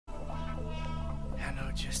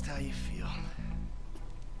just how you feel.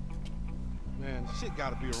 Man, shit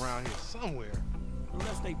gotta be around here somewhere.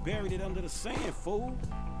 Unless they buried it under the sand, fool.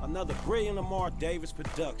 Another brilliant Lamar Davis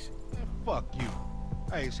production. Man, fuck you.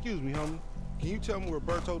 Hey, excuse me, homie. Can you tell me where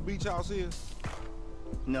Berto Beach House is?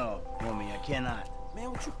 No, homie, I cannot.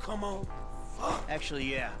 Man, would you come on? Fuck.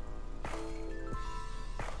 Actually, yeah.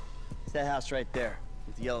 It's that house right there,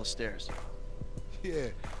 with the yellow stairs. Yeah,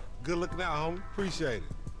 good looking out, homie. Appreciate it.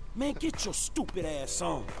 Man, get your stupid ass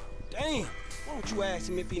on. Damn, why don't you ask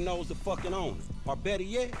him if he knows the fucking owner? Or better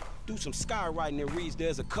yet, do some skywriting that reads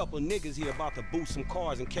there's a couple niggas here about to boost some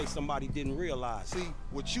cars in case somebody didn't realize. See,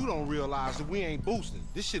 what you don't realize is we ain't boosting.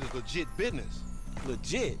 This shit is legit business.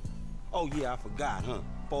 Legit? Oh yeah, I forgot, huh?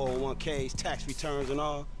 401ks, tax returns and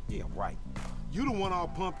all? Yeah, right. You the one all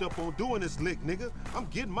pumped up on doing this lick, nigga. I'm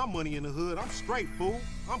getting my money in the hood. I'm straight, fool.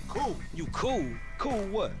 I'm cool. You cool? Cool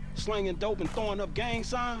what? Slinging dope and throwing up gang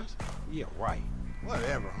signs? Yeah, right.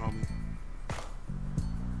 Whatever, homie.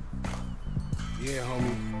 Yeah,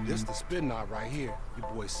 homie. This the spin knot right here. Your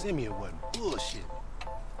boy Simeon wasn't bullshit.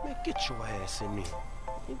 Man, get your ass in there.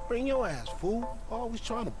 Hey, bring your ass, fool. Always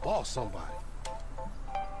trying to boss somebody.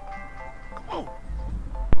 Come on.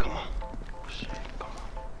 Come on. Shit, come on.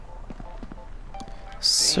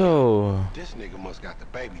 So... Damn, this nigga must got the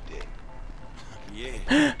baby dick.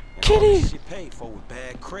 Yeah. Kitty! She paid for with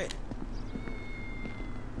bad credit.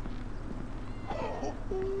 Oh,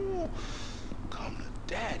 come to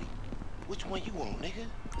daddy. Which one you want, nigga?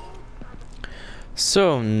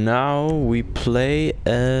 So now we play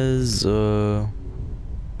as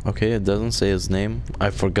okay, it doesn't say his name. I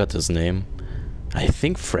forgot his name. I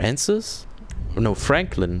think Francis? No,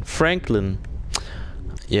 Franklin. Franklin.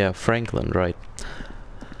 Yeah, Franklin, right.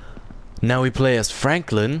 Now we play as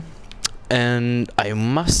Franklin, and I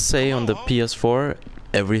must say on the PS4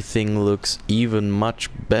 everything looks even much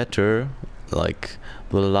better. Like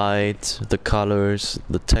the light, the colors,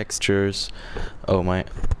 the textures. Oh my,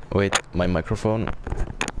 wait, my microphone.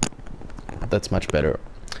 That's much better.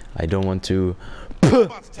 I don't want to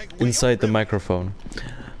inside the microphone.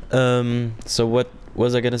 So what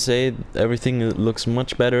was I gonna say? Everything looks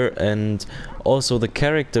much better, and also the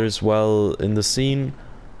characters while in the scene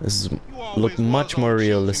look much more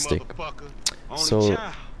realistic. So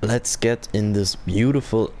let's get in this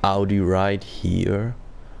beautiful Audi right here.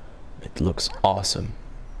 It looks awesome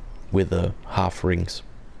with the half rings.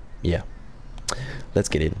 Yeah, let's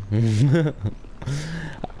get in.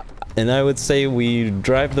 And I would say we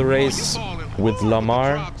drive the race with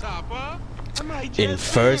Lamar in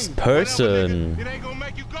first person. It ain't gonna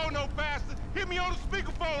make you go no faster. Hit me on the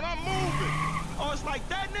speakerphone. I'm moving. Oh, it's like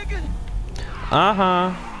that, nigga?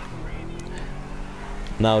 Uh-huh.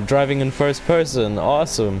 Now driving in first person,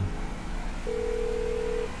 awesome.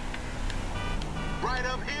 Right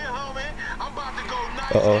up here, homie. I'm about to go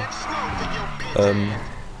nice and slow to your bitch ass.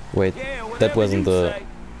 Wait, that wasn't the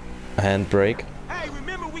handbrake. Hey,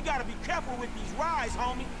 remember we gotta be careful with these rides,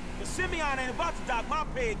 homie. The Simeon ain't about to dock my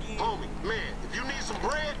pay again. Homie, man, if you need some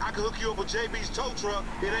bread, I can hook you up with JB's tow truck.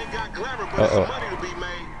 It ain't got glamour, but it's some money to be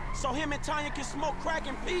made. So him and Tanya can smoke crack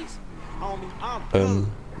in peace? Homie, I'm good.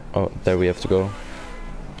 Oh, there we have to go.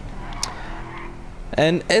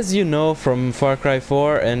 And as you know from Far Cry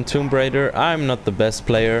 4 and Tomb Raider, I'm not the best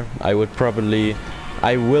player. I will probably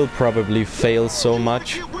fail so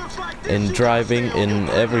much in driving, in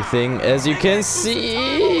everything, as you can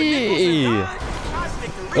see.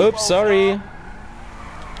 Oops, sorry.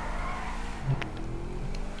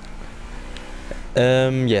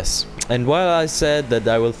 Yes. And while I said that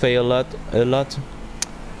I will fail a lot,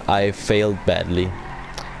 I failed badly.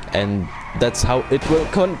 And that's how it will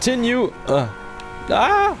continue.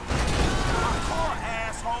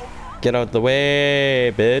 Get out the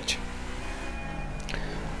way, bitch.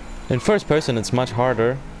 In first person it's much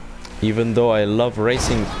harder, even though I love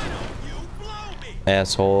racing.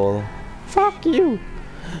 Asshole. Fuck you.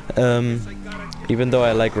 Even though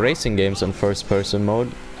I like racing games in first person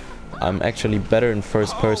mode, I'm actually better in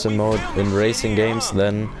first person mode in racing games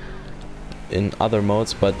than in other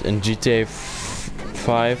modes, but in GTA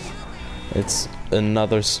 5 it's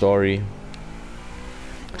another story.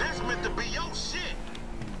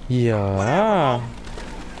 Yeah.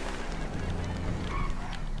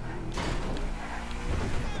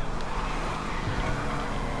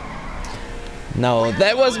 No,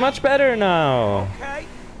 that was much better now. Okay.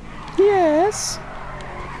 Yes.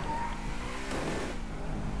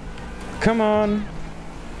 Come on.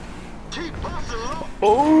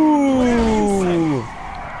 Oh.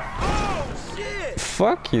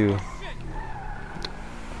 Fuck you.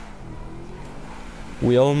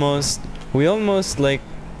 We almost like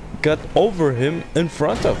got over him in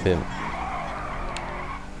front of him.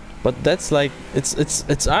 But that's like,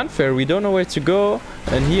 it's unfair. We don't know where to go,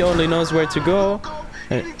 and he only knows where to go,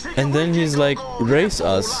 and then he's like, race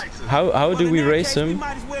us. How do we race him?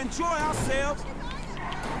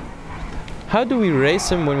 How do we race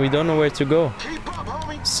him when we don't know where to go?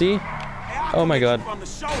 See? Oh my god.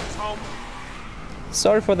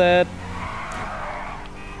 Sorry for that.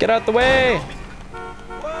 Get out the way!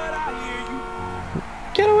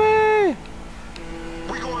 Get away!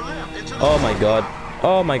 Oh my god.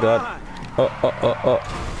 Oh my god. Oh.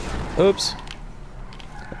 Oops.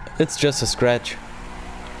 It's just a scratch.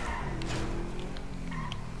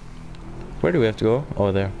 Where do we have to go?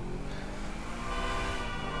 Oh, there.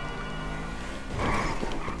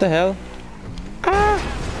 What the hell? Ah!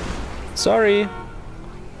 Sorry.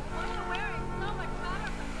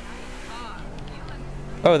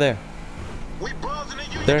 Oh, there.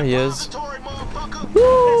 There he is.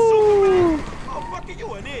 Woo!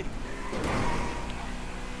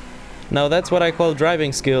 Now that's what I call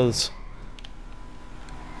driving skills.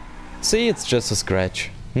 See, it's just a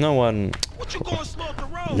scratch. No one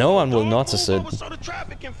will notice it.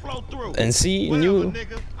 And see, new.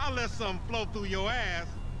 I'll let something flow through your ass.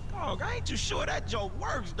 Dog, I ain't too sure that joke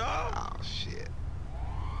works, dog. Oh shit.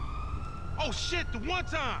 Oh shit, the one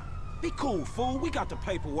time. Be cool, fool. We got the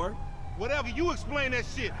paperwork. Whatever, you explain that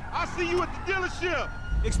shit. I'll see you at the dealership.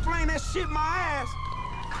 Explain that shit my ass.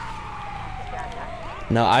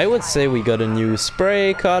 Now I would say we got a new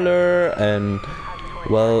spray color and,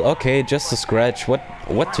 well, okay, just a scratch.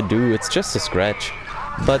 What to do? It's just a scratch.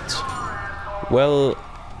 But, well,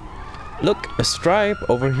 look, a stripe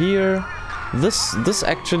over here. This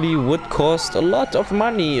actually would cost a lot of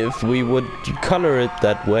money if we would color it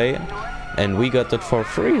that way, and we got it for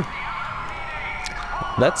free.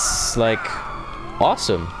 That's like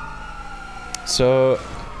awesome. So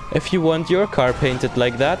if you want your car painted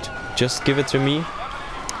like that, just give it to me,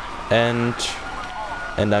 and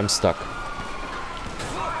I'm stuck.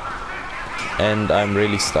 And I'm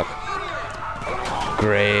really stuck.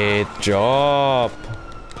 Great job.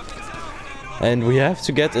 And we have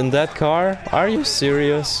to get in that car? Are you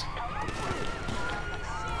serious?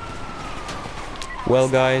 Well,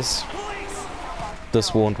 guys,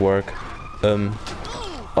 this won't work.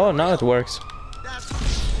 Oh, now it works.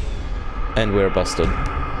 And we're busted.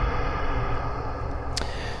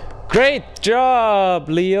 Great job,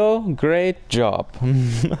 Leo. Great job.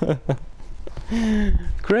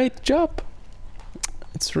 Great job.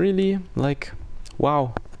 It's really like,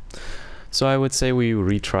 wow. So I would say we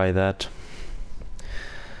retry that.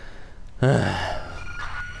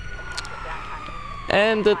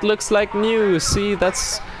 And it looks like new. See,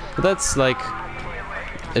 that's like,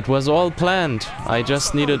 it was all planned. I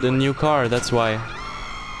just needed a new car, that's why.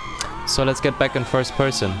 So let's get back in first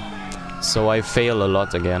person. So I fail a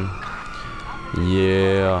lot again.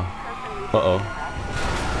 Yeah. Uh-oh.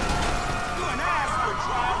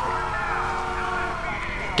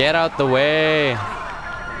 Get out the way.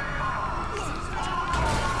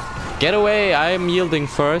 Get away, I am yielding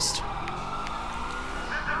first.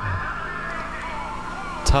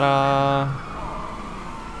 Ta-da!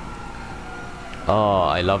 Oh,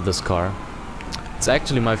 I love this car. It's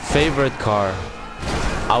actually my favorite car.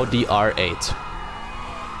 Audi R8.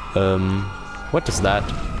 What is that?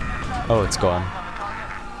 Oh, it's gone.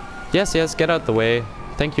 Yes, yes, get out the way.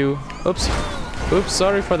 Thank you. Oops. Oops,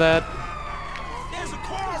 sorry for that. There's a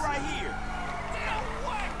car right here.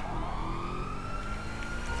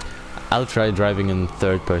 I'll try driving in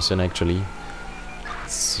third person, actually.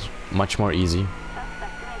 It's much more easy.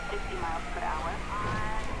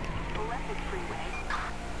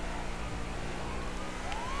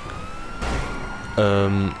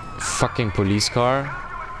 Fucking police car.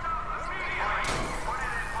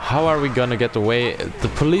 How are we gonna get away? The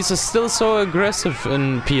police is still so aggressive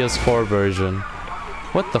in PS4 version.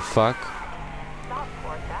 What the fuck?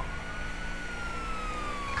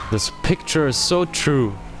 This picture is so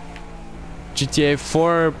true. GTA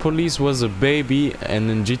 4 police was a baby, and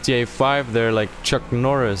in GTA 5 they're like Chuck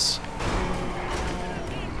Norris.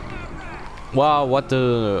 Wow, what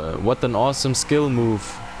an awesome skill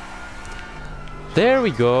move. There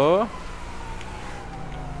we go.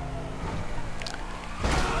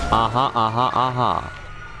 Aha.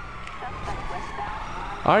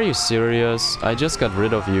 Are you serious? I just got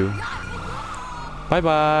rid of you. Bye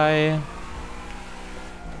bye.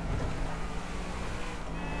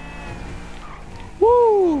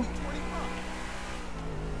 Woo!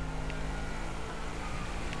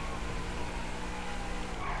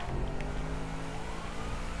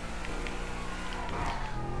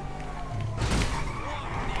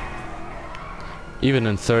 Even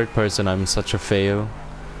in third person, I'm such a fail.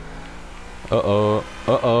 Uh-oh.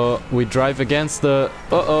 Uh-oh. We drive against the...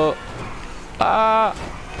 Uh-oh. Ah!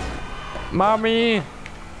 Mommy!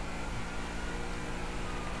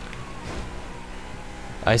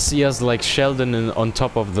 I see us like Sheldon on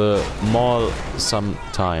top of the mall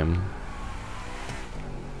sometime.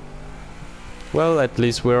 Well, at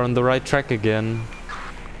least we're on the right track again.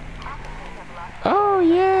 Oh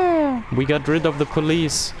yeah! We got rid of the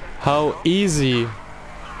police. How easy!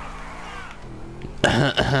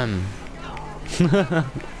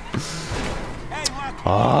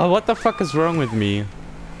 Oh, what the fuck is wrong with me?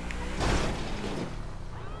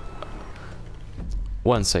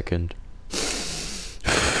 1 second.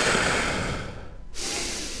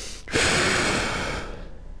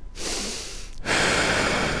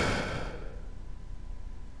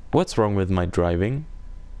 What's wrong with my driving?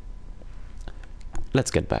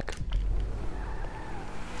 Let's get back.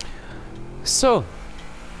 So,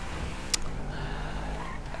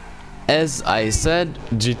 as I said,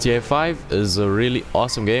 GTA 5 is a really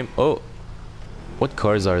awesome game. Oh, what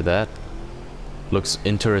cars are that? Looks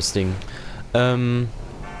interesting.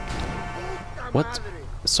 What?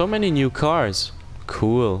 So many new cars.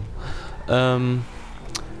 Cool.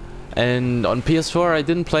 And on PS4, I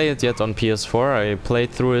didn't play it yet on PS4. I played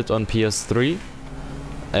through it on PS3.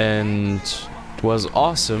 And it was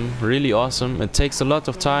awesome. Really awesome. It takes a lot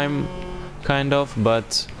of time, kind of,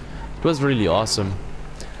 but it was really awesome.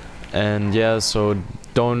 And yeah, so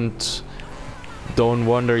don't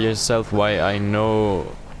wonder yourself why I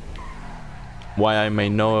may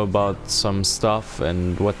know about some stuff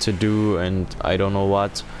and what to do and I don't know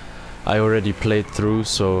what. I already played through,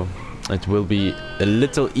 so it will be a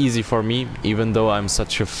little easy for me, even though I'm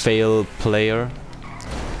such a fail player.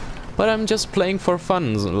 But I'm just playing for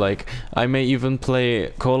fun. Like, I may even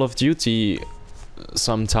play Call of Duty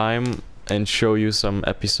sometime and show you some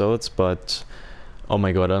episodes, but oh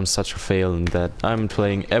my god, I'm such a fail in that. I'm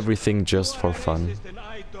playing everything just for fun.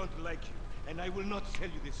 I don't like you, and I will not sell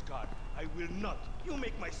you this car. I will not. You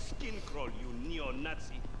make my skin crawl, you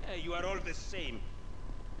neo-Nazi. You are all the same.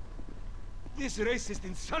 This racist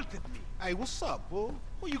insulted me. Hey, what's up, fool?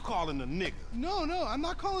 Who you calling a nigga? No, I'm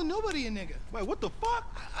not calling nobody a nigga. Wait, what the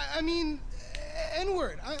fuck? I mean,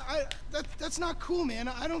 N-word. That's not cool, man.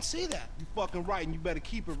 I don't say that. You fucking right, and you better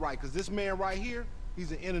keep it right, because this man right here,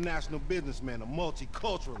 he's an international businessman, a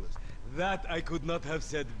multiculturalist. That I could not have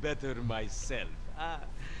said better myself.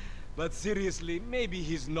 But seriously, maybe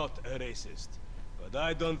he's not a racist. But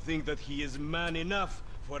I don't think that he is man enough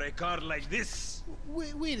for a car like this.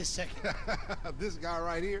 Wait a second. This guy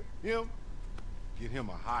right here, him, get him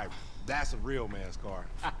a hybrid. That's a real man's car.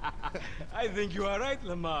 I think you are right,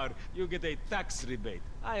 Lamar. You get a tax rebate.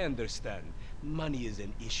 I understand. Money is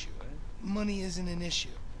an issue, eh? Money isn't an issue.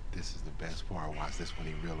 This is the best part. Watch this when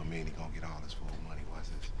he reel him in. He gonna get all his full money. Watch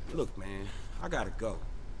this. Look, man, I gotta go.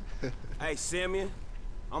 Hey, Simeon,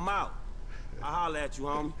 I'm out. I'll holler at you,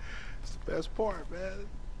 homie. It's the best part, man.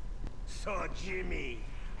 So, Jimmy,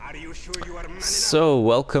 are you sure you are man enough? So,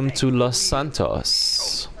 welcome to Los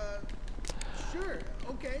Santos. Sure,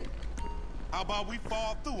 okay. How about we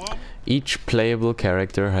fall through, huh? Each playable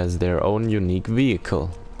character has their own unique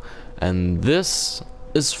vehicle. And this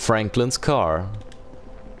is Franklin's car.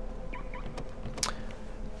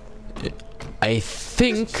 I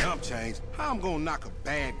think... Jump change. How I'm gonna knock a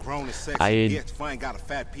bad, grown and sexy bitch if I ain't got a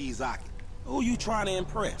fat peasocky? Who you trying to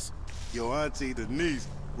impress? Your auntie Denise,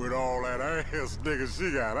 with all that ass, nigga,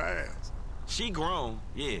 she got ass. She grown,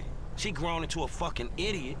 yeah. She grown into a fucking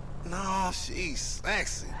idiot. No, she's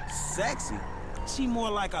sexy. Sexy? She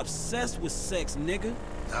more like obsessed with sex, nigga.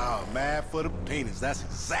 Oh, mad for the penis. That's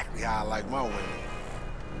exactly how I like my women.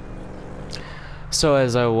 So,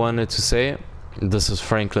 as I wanted to say, this is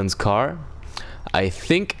Franklin's car. I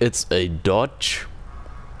think it's a Dodge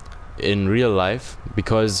in real life,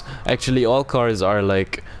 because actually all cars are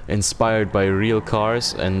like inspired by real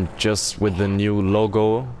cars and just with the new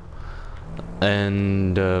logo.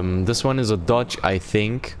 And this one is a Dodge, I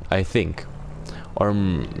think, or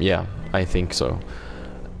yeah, I think so.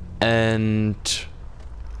 And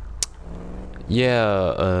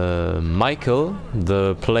yeah, Michael,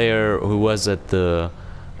 the player who was at the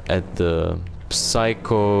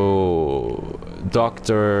psycho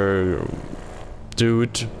doctor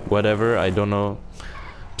dude, whatever, I don't know,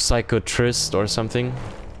 psychotrist or something,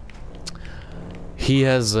 he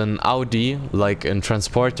has an Audi, like in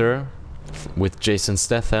Transporter with Jason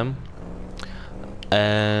Statham.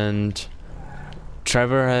 And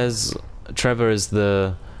Trevor is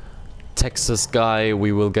the Texas guy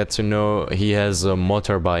we will get to know. He has a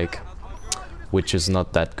motorbike, which is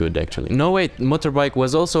not that good actually. No wait, motorbike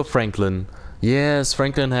was also Franklin. Yes,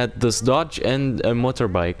 Franklin had this Dodge and a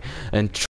motorbike, and